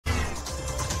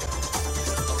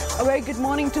A very good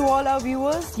morning to all our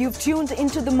viewers. You've tuned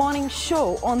into the morning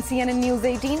show on CNN News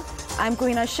 18. I'm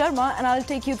Kohina Sharma and I'll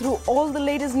take you through all the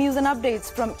latest news and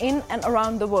updates from in and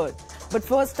around the world. But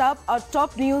first up, our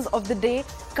top news of the day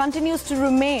continues to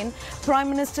remain Prime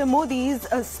Minister Modi's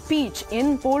speech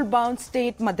in poll-bound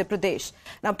state Madhya Pradesh.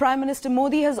 Now, Prime Minister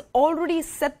Modi has already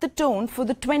set the tone for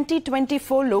the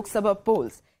 2024 Lok Sabha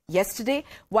polls. Yesterday,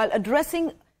 while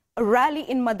addressing a rally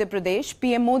in Madhya Pradesh,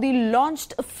 PM Modi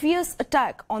launched a fierce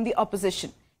attack on the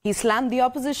opposition. He slammed the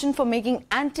opposition for making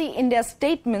anti-India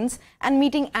statements and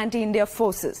meeting anti-India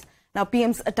forces. Now,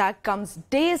 PM's attack comes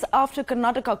days after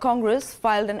Karnataka Congress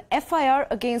filed an FIR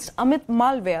against Amit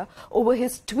Malviya over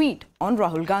his tweet on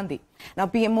Rahul Gandhi. Now,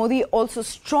 PM Modi also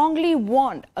strongly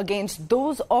warned against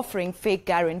those offering fake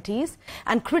guarantees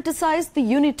and criticized the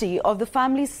unity of the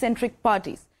family-centric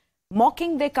parties,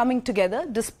 mocking their coming together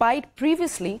despite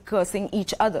previously cursing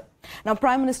each other. Now,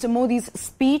 Prime Minister Modi's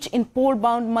speech in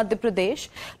poll-bound Madhya Pradesh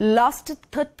lasted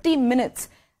 30 minutes.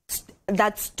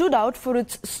 That stood out for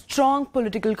its strong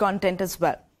political content as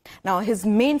well. Now, his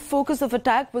main focus of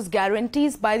attack was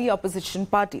guarantees by the opposition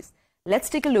parties. Let's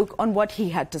take a look on what he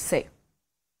had to say.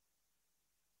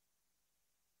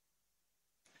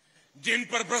 जिन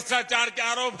पर भ्रष्टाचार के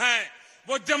आरोप हैं,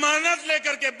 वो जमानत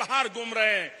लेकर के बाहर घूम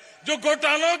रहे हैं। जो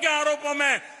घोटालों के आरोपों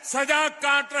में सजा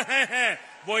काट रहे हैं,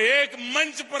 वो एक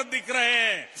मंच पर दिख रहे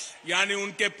हैं। यानी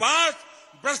उनके पास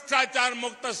भ्रष्टाचार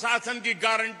मुक्त शासन की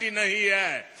गारंटी नहीं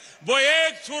है। वो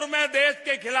एक सुर में देश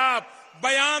के खिलाफ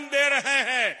बयान दे रहे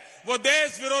हैं। वो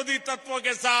देश विरोधी तत्वों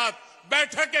के साथ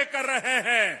बैठकें कर रहे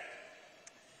हैं।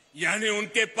 यानी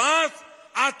उनके पास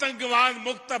आतंकवाद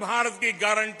मुक्त भारत की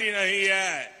गारंटी नहीं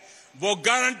है। वो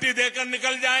गारंटी देकर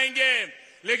निकल जाएंगे,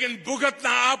 लेकिन भुगतना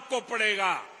आपको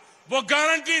पड़ेगा। वो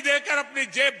गारंटी देकर अपनी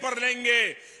जेब भर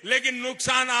लेंगे, लेकिन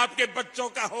नुकसान आपके बच्चों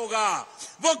का होगा।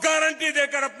 वो गारंटी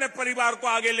देकर अपने परिवार को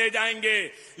आगे ले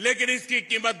जाएंगे, लेकिन इसकी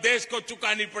कीमत देश को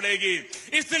चुकानी पड़ेगी।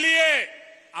 इसलिए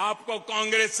आपको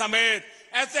कांग्रेस समेत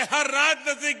ऐसे हर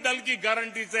राजनीतिक दल की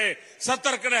गारंटी से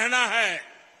सतर्क रहना है।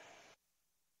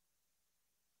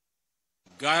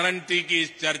 गारंटी की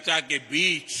इस चर्चा के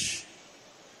बीच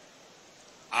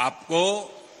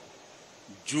आपको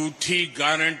झूठी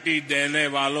गारंटी देने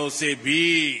वालों से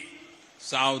भी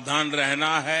सावधान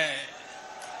रहना है।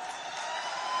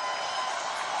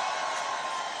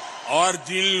 और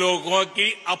जिन लोगों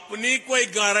की अपनी कोई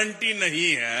गारंटी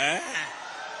नहीं है,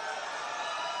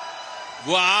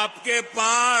 वो आपके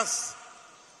पास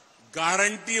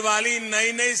गारंटी वाली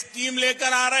नई नई स्कीम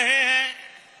लेकर आ रहे हैं।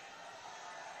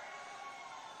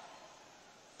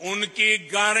 उनकी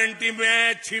गारंटी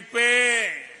में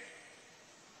छिपे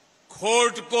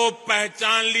खोट को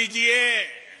पहचान लीजिए।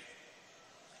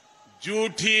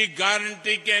 झूठी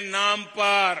गारंटी के नाम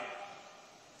पर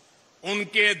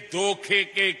उनके धोखे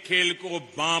के खेल को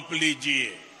भांप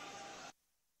लीजिए।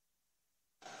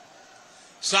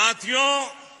 साथियों,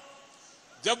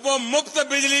 जब वो मुफ्त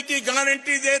बिजली की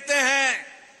गारंटी देते हैं,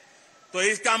 तो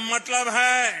इसका मतलब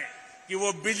है कि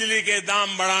वो बिजली के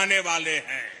दाम बढ़ाने वाले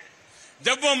हैं।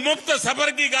 जब वो मुफ्त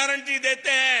सफर की गारंटी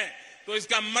देते हैं, तो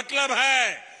इसका मतलब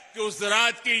है कि उस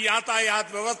राज्य की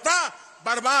यातायात व्यवस्था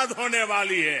बर्बाद होने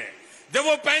वाली है। जब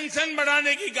वो पेंशन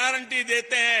बढ़ाने की गारंटी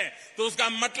देते हैं, तो उसका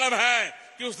मतलब है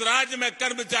कि उस राज्य में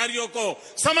कर्मचारियों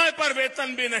को समय पर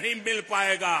वेतन भी नहीं मिल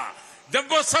पाएगा।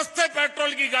 जब वो सस्ते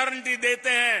पेट्रोल की गारंटी देते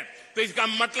हैं, तो इसका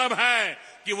मतलब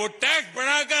है कि वो टैक्स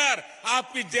बढ़ाकर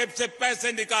आपकी जेब से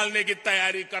पैसे निकालने की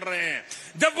तैयारी कर रहे हैं।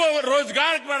 जब वो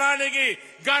रोजगार बढ़ाने की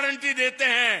गारंटी देते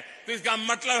हैं, तो इसका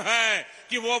मतलब है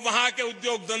कि वो वहां के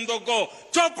उद्योग धंधों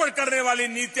को चौपट करने वाली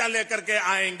नीतियां लेकर के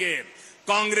आएंगे।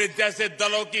 कांग्रेस जैसे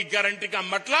दलों की गारंटी का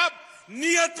मतलब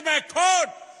नियत में खोट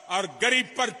और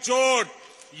गरीब पर चोट,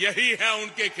 यही है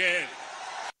उनके खेल।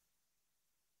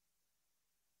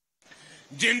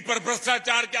 जिन पर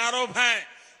भ्रष्टाचार के आरोप हैं,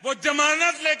 वो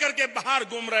जमानत लेकर के बाहर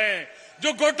घूम रहे हैं।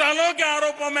 जो घोटालों के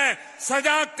आरोपों में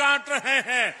सजा काट रहे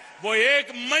हैं, वो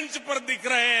एक मंच पर दिख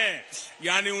रहे हैं।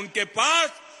 यानी उनके पास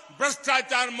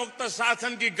भ्रष्टाचार मुक्त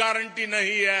शासन की गारंटी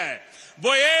नहीं है।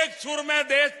 वो एक सुर में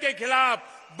देश के खिलाफ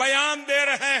बयान दे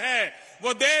रहे हैं।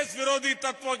 वो देश विरोधी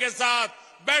तत्वों के साथ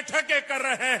बैठकें कर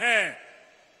रहे हैं।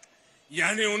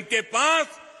 यानी उनके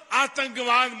पास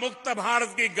आतंकवाद मुक्त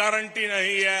भारत की गारंटी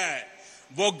नहीं है।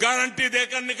 वो गारंटी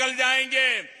देकर निकल जाएंगे,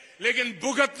 लेकिन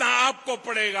भुगतना आपको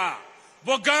पड़ेगा।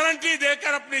 वो गारंटी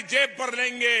देकर अपनी जेब भर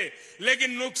लेंगे,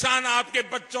 लेकिन नुकसान आपके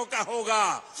बच्चों का होगा।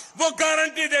 वो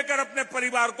गारंटी देकर अपने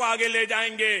परिवार को आगे ले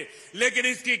जाएंगे, लेकिन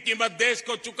इसकी कीमत देश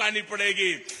को चुकानी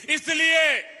पड़ेगी।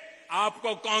 इसलिए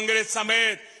आपको कांग्रेस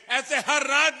समेत ऐसे हर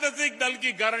राजनीतिक दल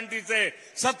की गारंटी से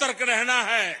सतर्क रहना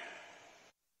है।